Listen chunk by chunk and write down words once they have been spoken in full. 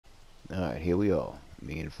Alright, here we are.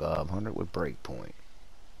 Me and 500 with Breakpoint.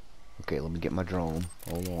 Okay, let me get my drone.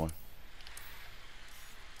 Hold on.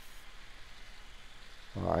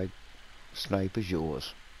 Alright, snipe is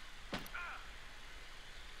yours.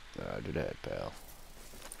 Roger that, pal.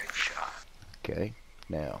 Good shot. Okay,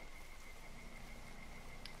 now.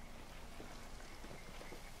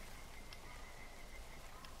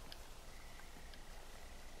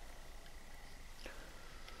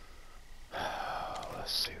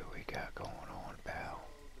 Let's see what we got going on, pal.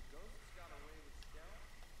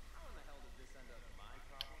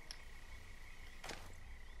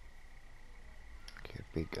 Okay,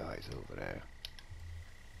 big guys over there.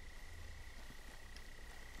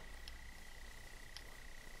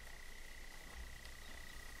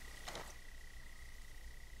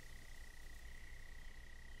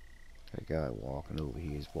 That guy walking over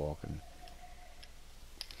here is walking.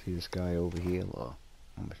 See this guy over here? Look,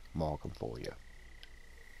 I'm gonna mark him for you.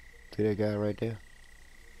 See that guy right there?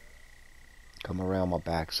 Come around my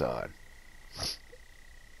backside.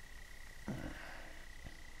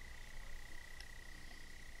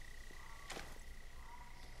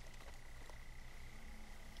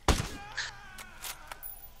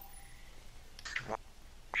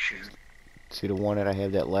 Shoot. See the one that I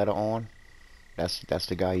have that letter on? That's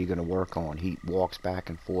the guy you're gonna work on. He walks back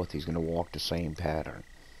and forth. He's gonna walk the same pattern.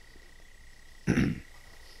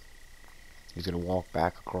 He's gonna walk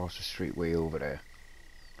back across the street way over there.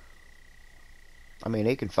 I mean,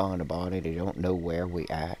 they can find the body. They don't know where we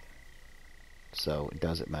at, so it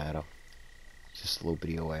doesn't matter. It's just a little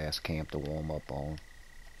bitty old ass camp to warm up on.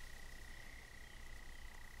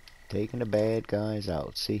 Taking the bad guys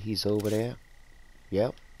out. See, he's over there.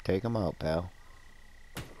 Yep, take him out, pal.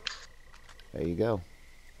 There you go.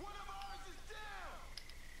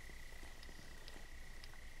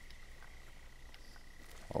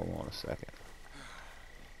 Hold on a second.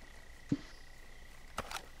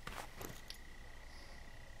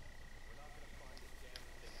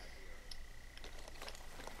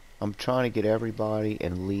 I'm trying to get everybody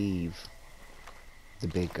and leave the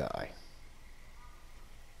big guy.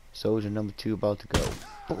 Soldier number 2 about to go.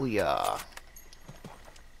 Booyah!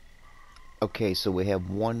 Okay, so we have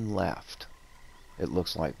one left. It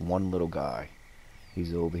looks like one little guy.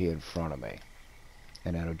 He's over here in front of me.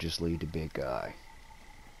 And that'll just lead the big guy.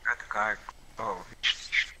 Got the guy. Oh,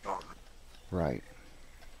 Right.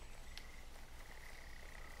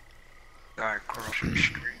 guy across the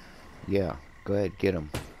street. Yeah, go ahead, get him.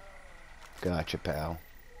 Gotcha, pal.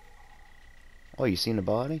 Oh, you seen the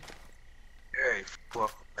body? Yeah, he flew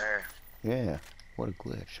up there. Yeah, what a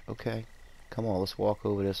glitch. Okay, come on, let's walk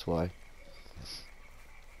over this way.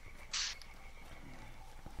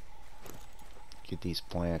 Get these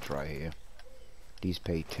plants right here. These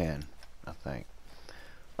pay 10, I think.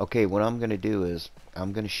 Okay, what I'm gonna do is,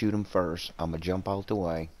 I'm gonna shoot him first. I'm gonna jump out the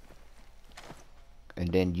way.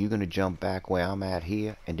 And then you're gonna jump back where I'm at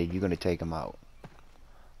here, and then you're gonna take him out.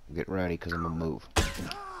 Get ready, because I'm gonna move.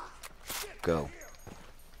 Go.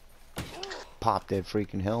 Pop that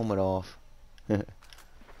freaking helmet off.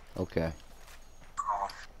 Okay.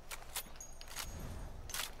 Off.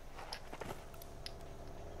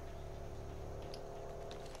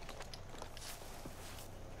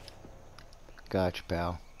 Gotcha,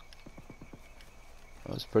 pal.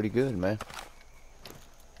 That was pretty good, man.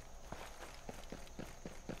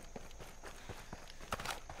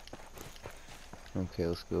 Okay,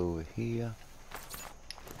 let's go over here.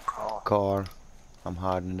 Car. I'm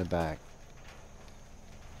hiding in the back.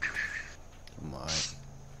 Alright.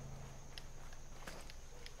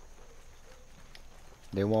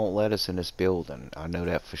 They won't let us in this building. I know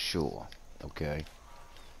that for sure. Okay.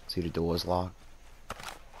 See the doors locked?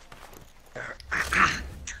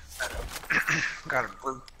 Got a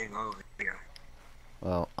blue thing over here.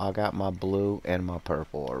 Well, I got my blue and my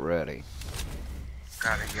purple already.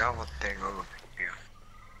 Got a yellow thing over here.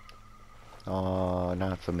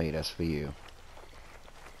 Not for me, that's for you.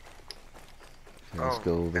 Okay, let's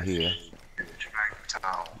go over here.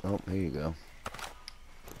 Oh, here you go.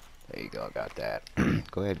 There you go, I got that.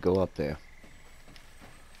 Go ahead, go up there.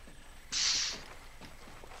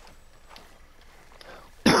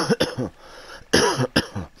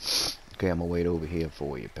 Okay, I'm gonna wait over here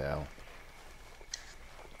for you, pal.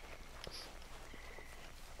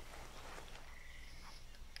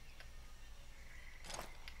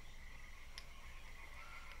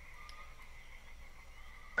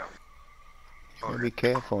 Gotta be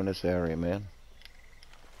careful in this area, man.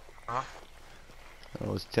 Huh? I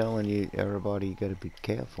was telling you, everybody, you gotta be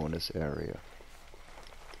careful in this area.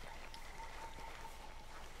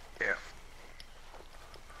 Yeah.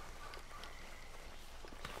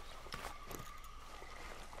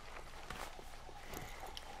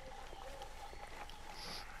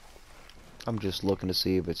 I'm just looking to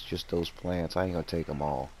see if it's just those plants. I ain't gonna take them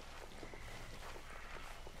all.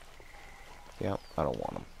 Yep, I don't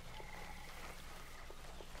want them.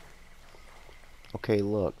 Okay,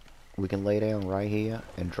 look. We can lay down right here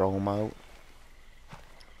and draw them out.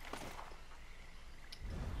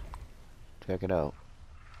 Check it out.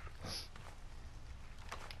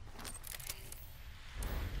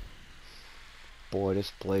 Boy,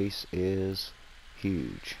 this place is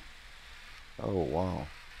huge. Oh, wow.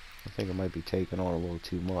 I think it might be taking on a little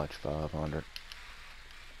too much, 500.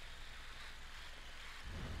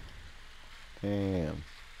 Damn.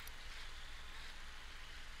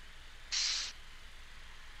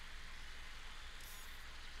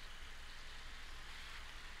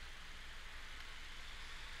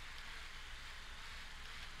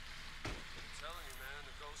 Telling you, man,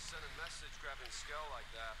 the ghost sent a message grabbing Skell like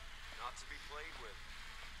that. Not to be played with.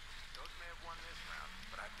 Ghost may have won this round,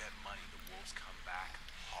 but I bet money the Wolves come back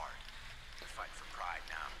hard. They're fighting for pride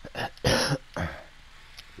now.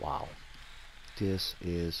 Wow. This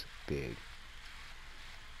is big.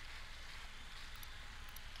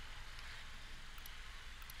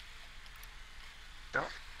 Yep.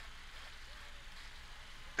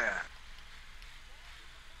 There.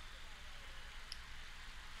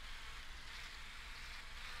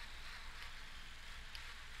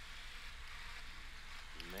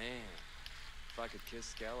 Man, if I could kiss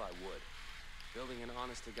Skell, I would. Building an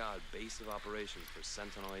honest-to-God base of operations for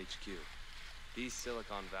Sentinel HQ. These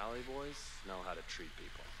Silicon Valley boys know how to treat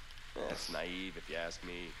people. That's naive if you ask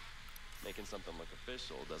me. Making something look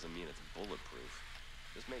official doesn't mean it's bulletproof.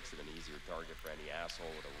 Just makes it an easier target for any asshole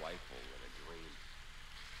with a rifle and a dream.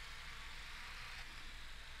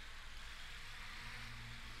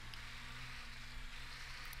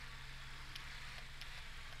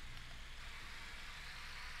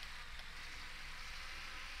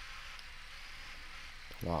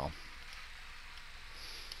 Wow.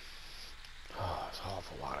 Oh, there's an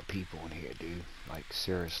awful lot of people in here, dude. Like,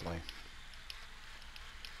 seriously.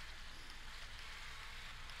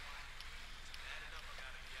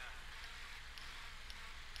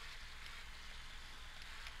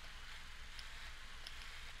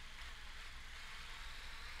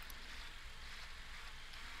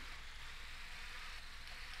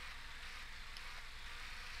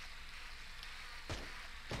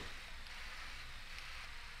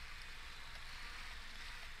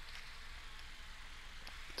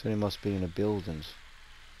 So they must be in the buildings.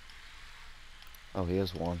 Oh,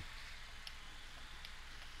 here's one.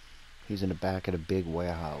 He's in the back of the big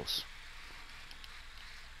warehouse.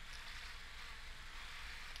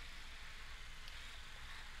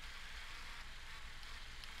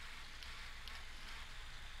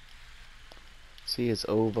 See, it's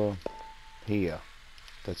over here.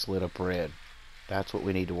 That's lit up red. That's what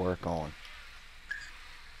we need to work on.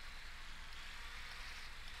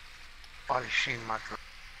 Polishing my drone.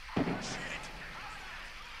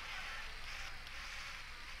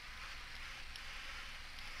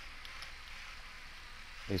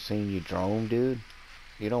 They seen you drone, dude?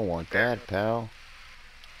 You don't want that, pal.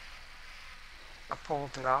 I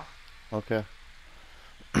pulled it out. Okay.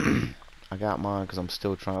 I got mine because I'm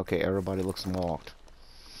still trying. Okay, everybody looks marked.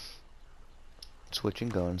 Switching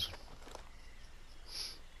guns.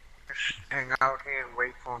 Just hang out here and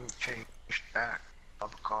wait for him to change back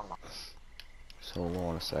of the color. Just hold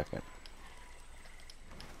on a second.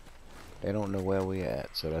 They don't know where we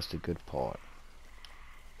at, so that's the good part.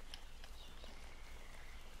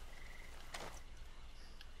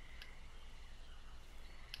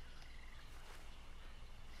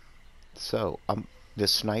 So,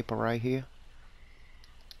 this sniper right here.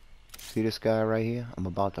 See this guy right here? I'm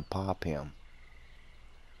about to pop him.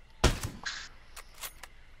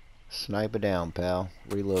 Sniper down, pal.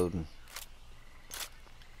 Reloading.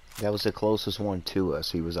 That was the closest one to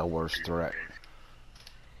us. He was our worst threat.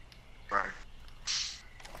 Right.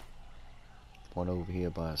 One over here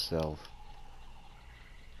by himself.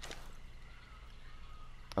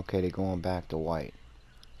 Okay, they're going back to white.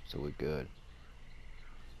 So we're good.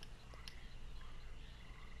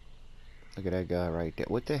 Look at that guy right there.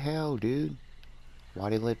 What the hell, dude?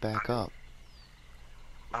 Why'd he lit back up?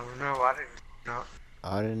 I don't know. I didn't know.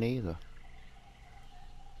 I didn't either.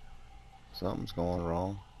 Something's going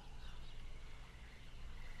wrong.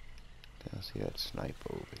 I see that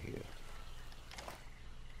sniper over here.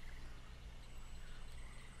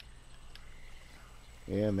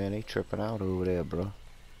 Yeah, man, they tripping out over there, bro.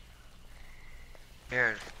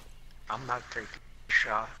 Yeah, I'm not taking a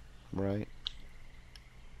shot. Right.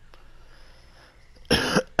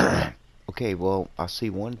 Okay, well, I see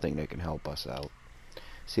one thing that can help us out.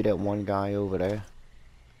 See that one guy over there?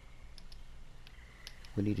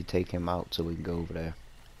 We need to take him out so we can go over there.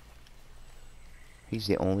 He's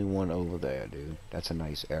the only one over there, dude. That's a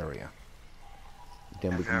nice area.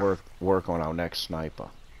 Then we can work on our next sniper.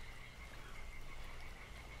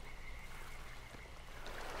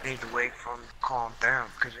 Need to wait for him to calm down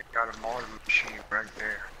because they got a mortar machine right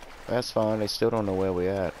there. That's fine. They still don't know where we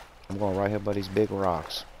at. I'm going right here by these big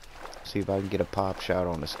rocks. See if I can get a pop shot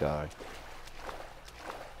on this guy.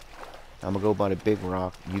 I'm gonna go by the big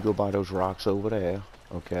rock. You go by those rocks over there.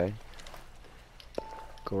 Okay.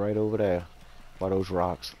 Go right over there by those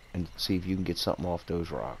rocks and see if you can get something off those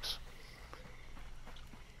rocks.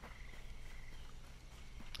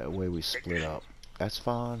 That way we split up. That's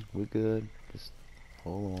fine. We're good. Just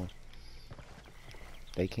hold on.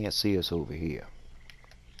 They can't see us over here.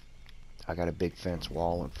 I got a big fence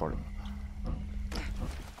wall in front of me.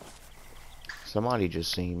 Somebody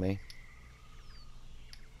just seen me.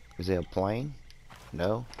 Is there a plane?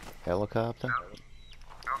 No? Helicopter?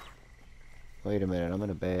 Wait a minute, I'm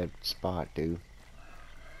in a bad spot, dude.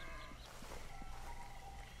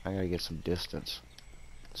 I gotta get some distance.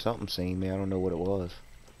 Something seen me, I don't know what it was.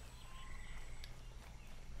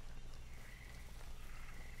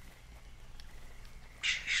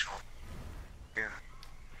 Yeah.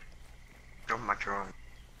 Throw my drone.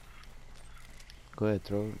 Go ahead,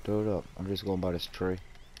 throw it up. I'm just going by this tree.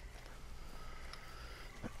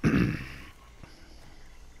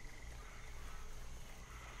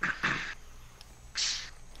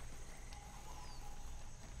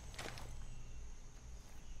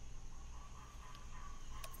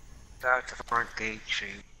 That's the front gate, see.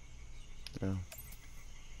 Yeah.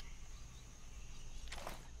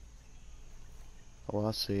 Oh,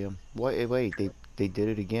 I see him. Wait, they did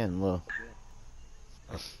it again, look.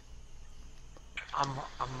 I'm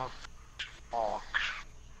a fox.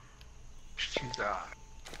 It's you guys.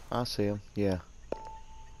 I see him, yeah.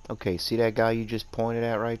 Okay, see that guy you just pointed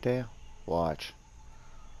at right there? Watch.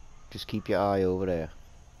 Just keep your eye over there.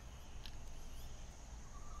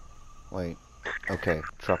 Wait. Okay,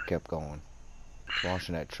 truck kept going.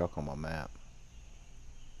 Watching that truck on my map.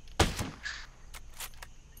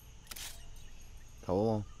 Hold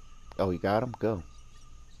on. Oh, you got him? Go.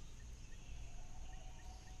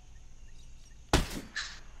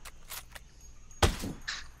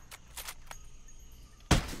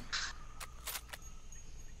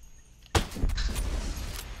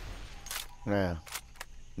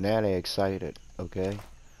 Now they excited, okay?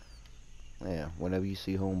 Yeah, whenever you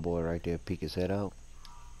see homeboy right there peek his head out,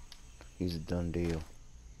 he's a done deal.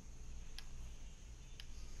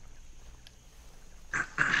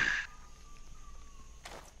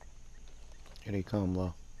 Here they come,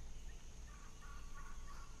 low.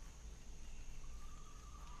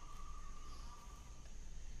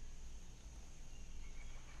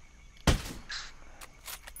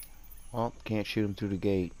 Oh, can't shoot him through the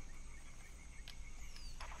gate.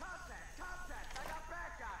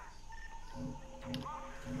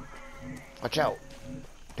 Watch out!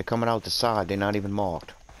 They're coming out the side. They're not even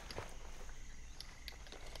marked.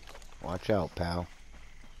 Watch out, pal.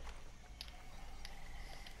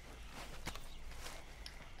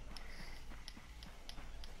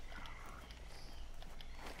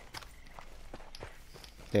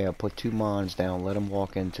 There, put 2 mines down. Let them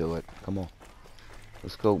walk into it. Come on.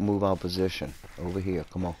 Let's go move our position. Over here.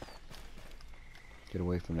 Come on. Get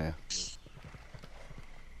away from there.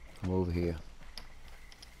 Come over here.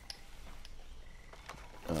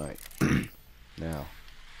 Alright. Now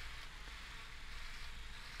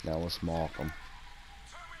let's mark them.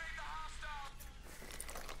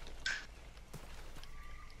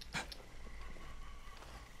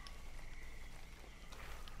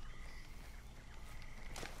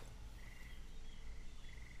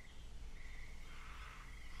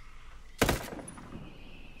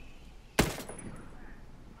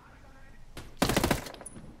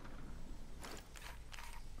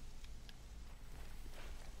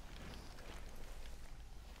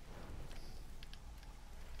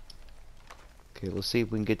 Okay, let's see if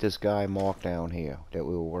we can get this guy marked down here that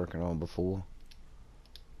we were working on before.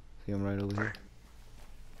 See him right over here?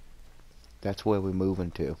 That's where we're moving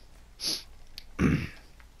to. We're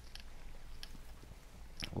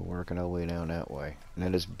working our way down that way. Now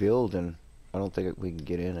this building, I don't think we can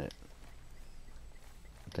get in it.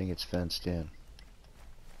 I think it's fenced in.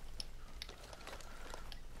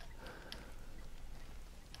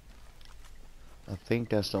 I think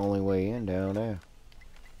that's the only way in down there.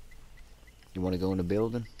 You want to go in the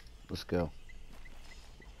building? Let's go.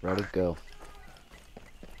 Ready? Go.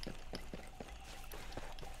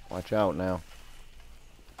 Watch out now.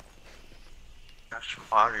 Got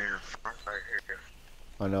somebody in the front right here.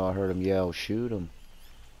 I know, I heard him yell, shoot him.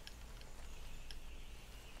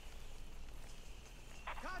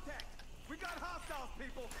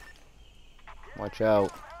 Watch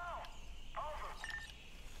out.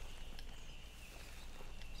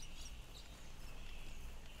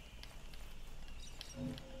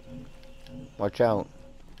 Watch out.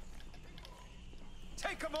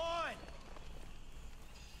 Take him on!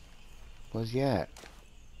 Where's he at?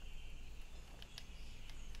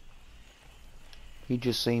 He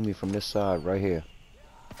just seen me from this side, right here.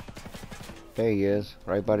 There he is,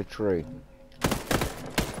 right by the tree.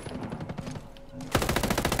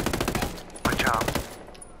 Watch out.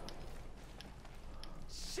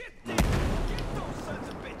 Shit, Nick! Get those sons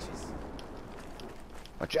of bitches!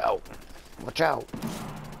 Watch out. Watch out.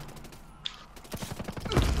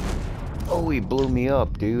 Oh, he blew me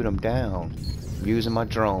up, dude. I'm down. I'm using my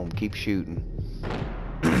drone. Keep shooting.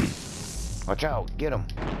 Watch out. Get him.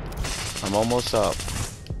 I'm almost up.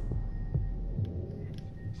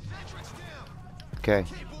 Okay.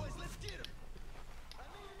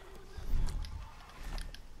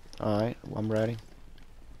 Alright, I'm ready.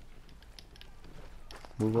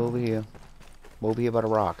 Move over here. Move here by the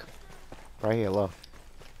rock. Right here, look.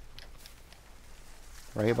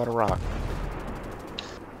 Right here by the rock.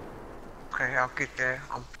 Okay, I'll get there.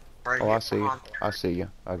 I'm right Oh, here I see you. behind I see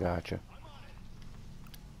you. I got you.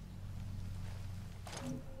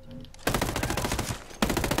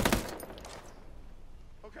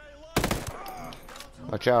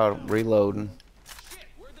 Watch out, reloading. Shit,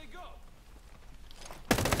 where'd they go?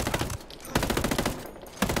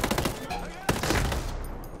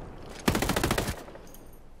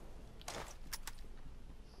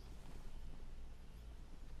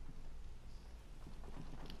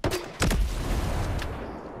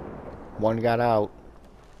 One got out.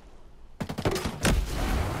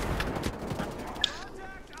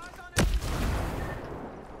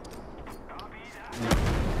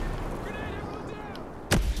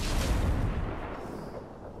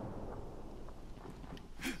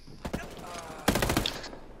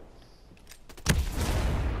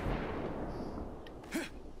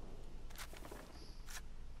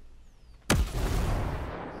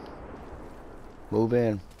 Move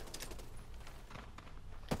in.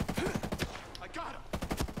 I got him!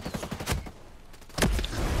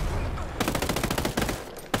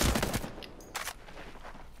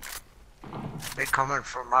 They coming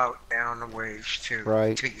from out down the ways too.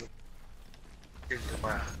 Right. To you. To the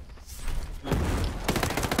left.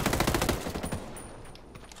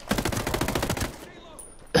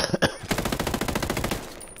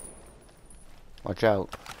 Watch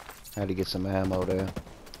out. Had to get some ammo there.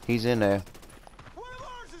 He's in there.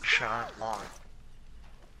 Shot one.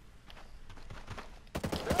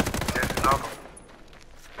 There's another.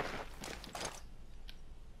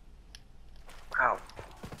 Out.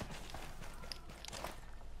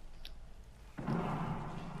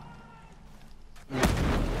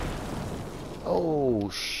 Oh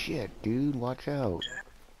shit, dude, watch out.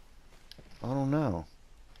 I don't know.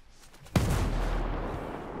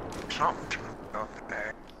 Something to up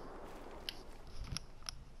there.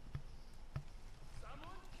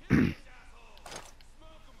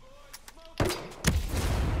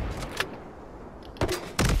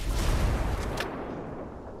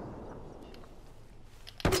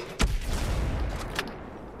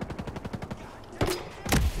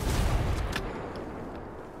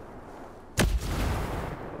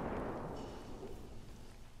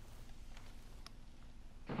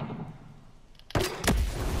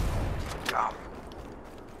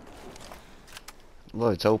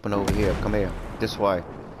 Look, it's open over here. Come here. This way.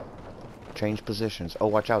 Change positions. Oh,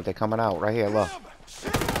 watch out. They're coming out. Right here, look.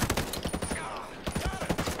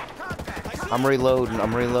 I'm reloading.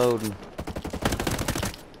 I'm reloading.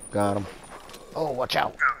 Got him. Oh, watch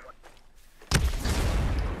out.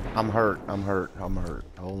 I'm hurt. I'm hurt. I'm hurt.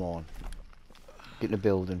 Hold on. Get in the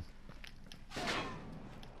building.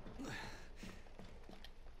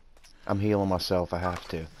 I'm healing myself. I have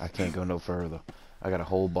to. I can't go no further. I got a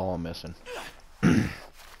whole ball missing.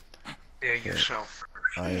 Yeah, yourself.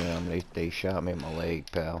 I am. They shot me in my leg,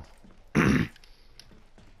 pal.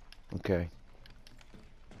 Okay.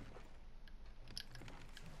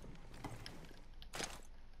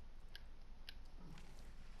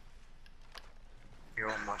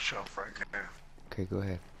 You're on myself right now. Okay, go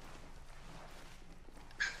ahead.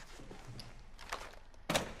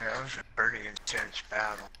 Yeah, it was a pretty intense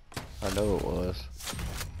battle. I know it was.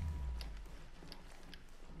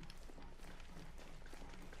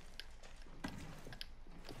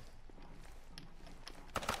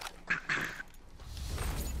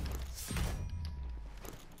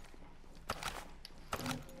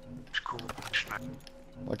 It's cool.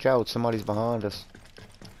 Watch out, somebody's behind us.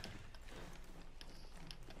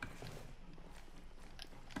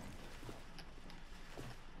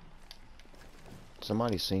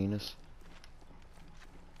 Somebody seen us.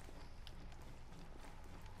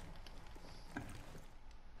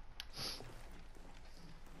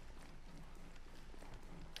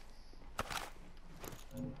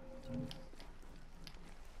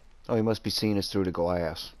 Oh, he must be seeing us through the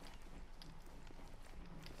glass.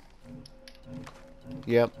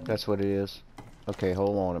 Yep, that's what it is. Okay,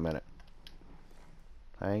 hold on a minute.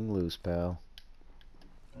 Hang loose, pal.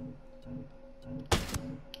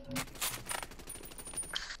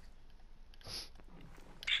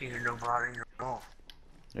 See nobody at all.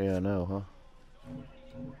 Yeah, I know,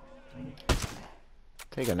 huh?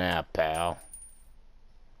 Take a nap, pal.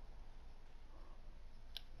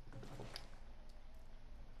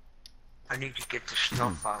 I need to get the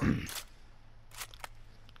stuff out.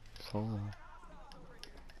 Hold on.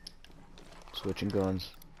 Switching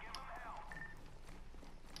guns.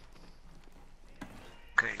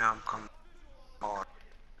 Okay, now I'm coming on.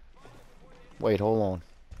 Wait, hold on.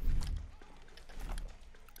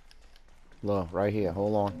 Look, right here.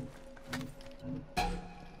 Hold on.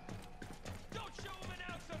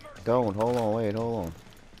 Don't. Hold on. Wait, hold on.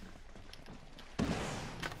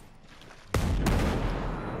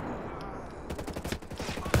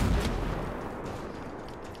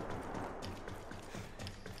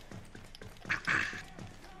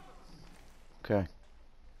 Okay.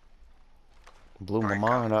 Blew my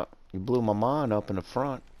mind up. You blew my mind up in the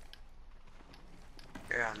front.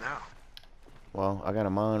 Yeah, I know. Well, I got a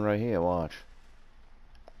mine right here. Watch.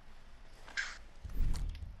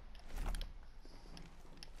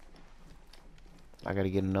 I gotta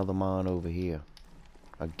get another mine over here.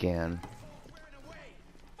 Again.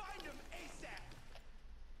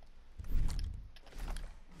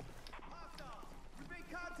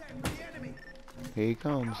 Here he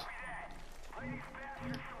comes.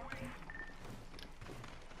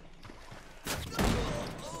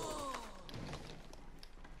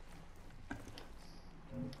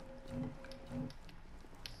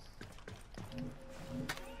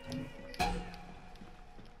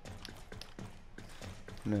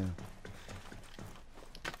 No.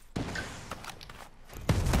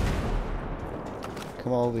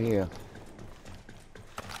 Come over here.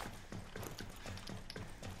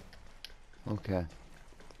 Okay.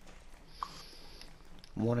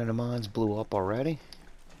 One of the mines blew up already.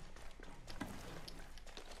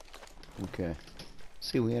 Okay.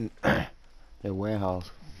 See, we in the warehouse.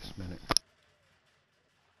 Just a minute.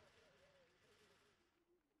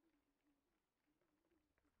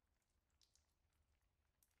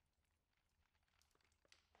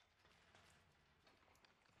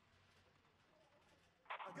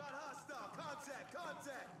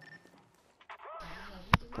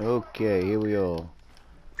 Okay, here we are. Here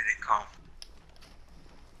they come.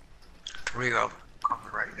 3 of them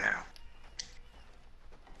coming right now.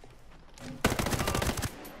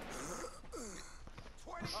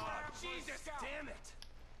 Jesus, damn it!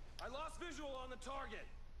 I lost visual on the target.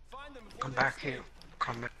 Find them before Come they back escape. here.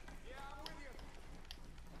 Come in.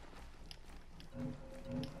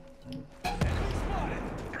 Enemy spotted.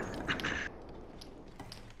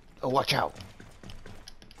 Oh, watch out.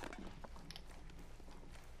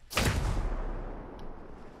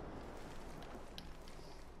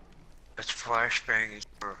 That's flashbang.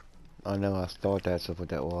 I know, I thought that's what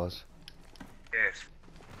that was. Yes.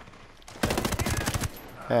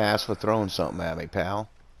 Hey, that's for throwing something at me, pal.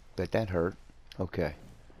 Bet that hurt. Okay.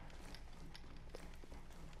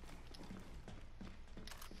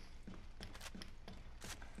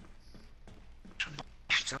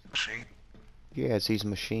 Still see. Yeah, it's these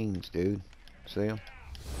machines, dude. See them?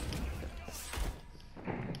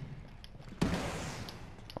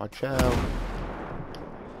 Watch out.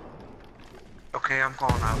 Okay, I'm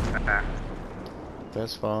going out the back.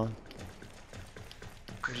 That's fine.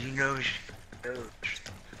 Because he knows.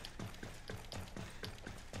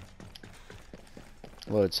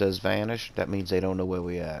 Well, it says vanish. That means they don't know where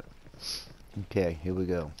we at. Okay, here we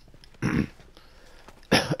go.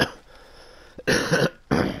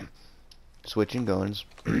 Switching guns.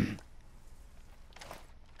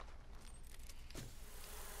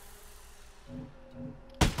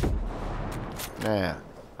 Nah,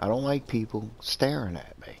 I don't like people staring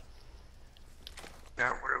at me.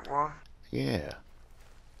 That what it was? Yeah.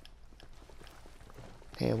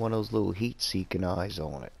 Had one of those little heat-seeking eyes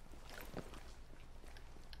on it.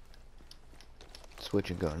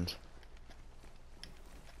 Switching guns.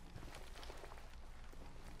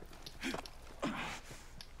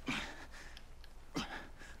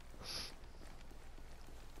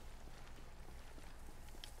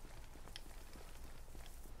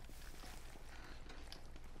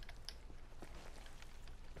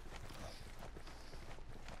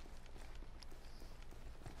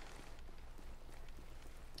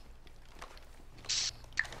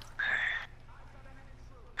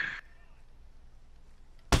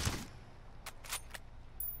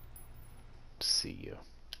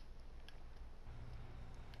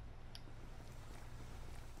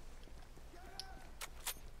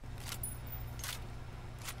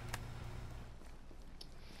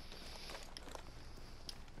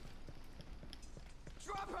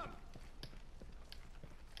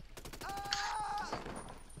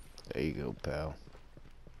 go, pal.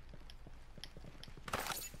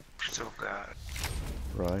 Still got it.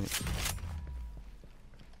 Right.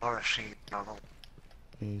 Or I see another one.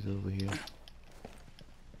 He's over here.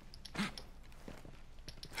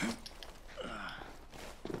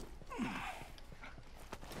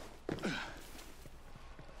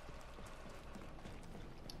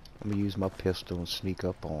 I'm gonna use my pistol and sneak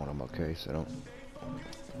up on him, okay? So don't.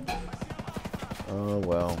 Oh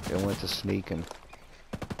well, they went to sneaking.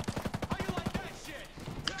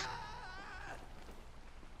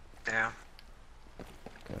 Damn.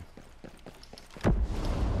 Okay.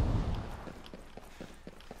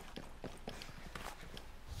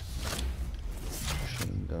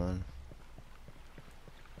 Machine gun.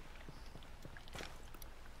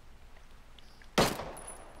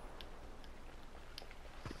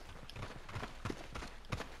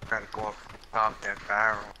 Gotta go up top that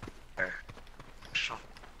barrel there. So,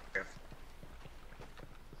 yeah.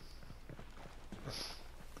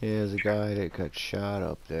 Yeah, there's a guy that got shot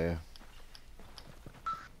up there.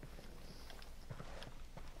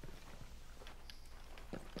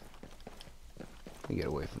 Let me get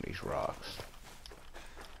away from these rocks.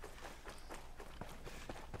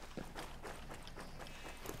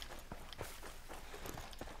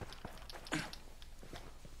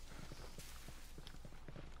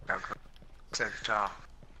 Gotta go to the top.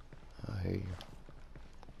 I hear you.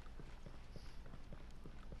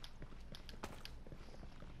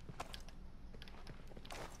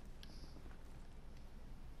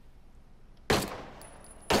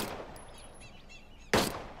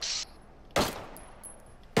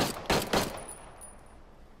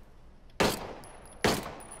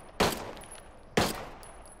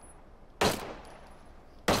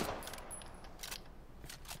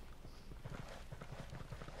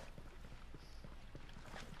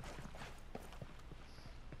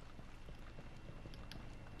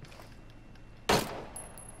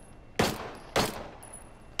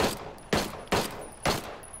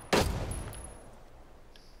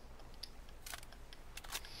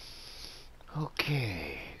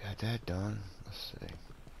 Okay, got that done. Let's see.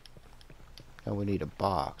 Now we need a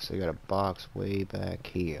box. I got a box way back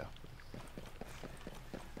here.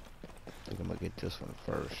 I think I'm gonna get this one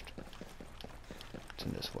first. It's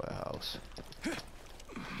in this warehouse. There's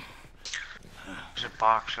a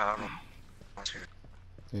box out of here.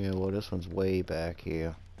 Yeah, well this one's way back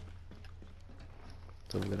here.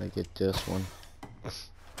 So we're gonna get this one.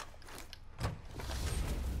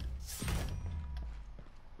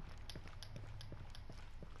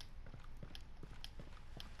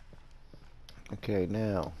 Okay,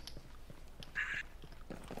 now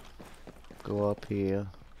go up here.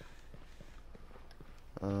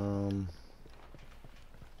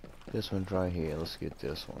 This one's right here. Let's get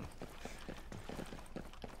this one.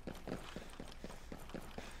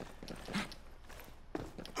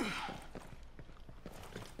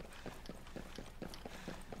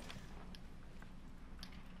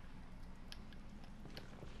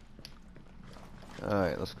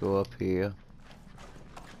 Alright, let's go up here.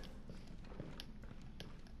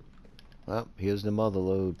 Well, here's the mother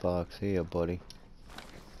load box here, buddy.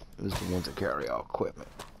 These are the ones that carry our equipment.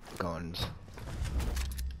 Guns.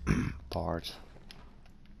 Parts.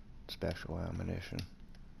 Special ammunition.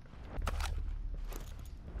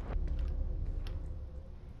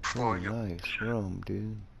 Oh, nice room,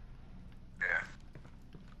 dude. Yeah.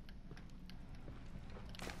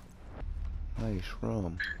 Nice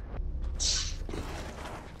room.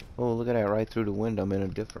 Oh, look at that, right through the window. I'm in a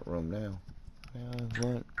different room now. Yeah,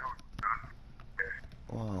 what?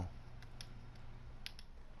 Wow.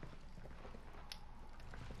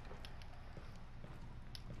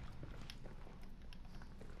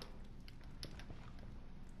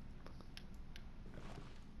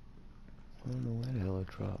 I don't know where the hell it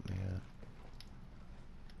dropped me at.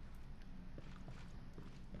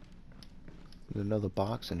 There's another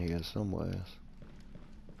box in here somewhere.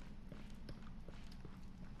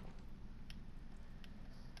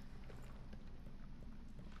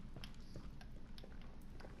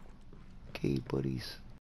 Okay, buddies.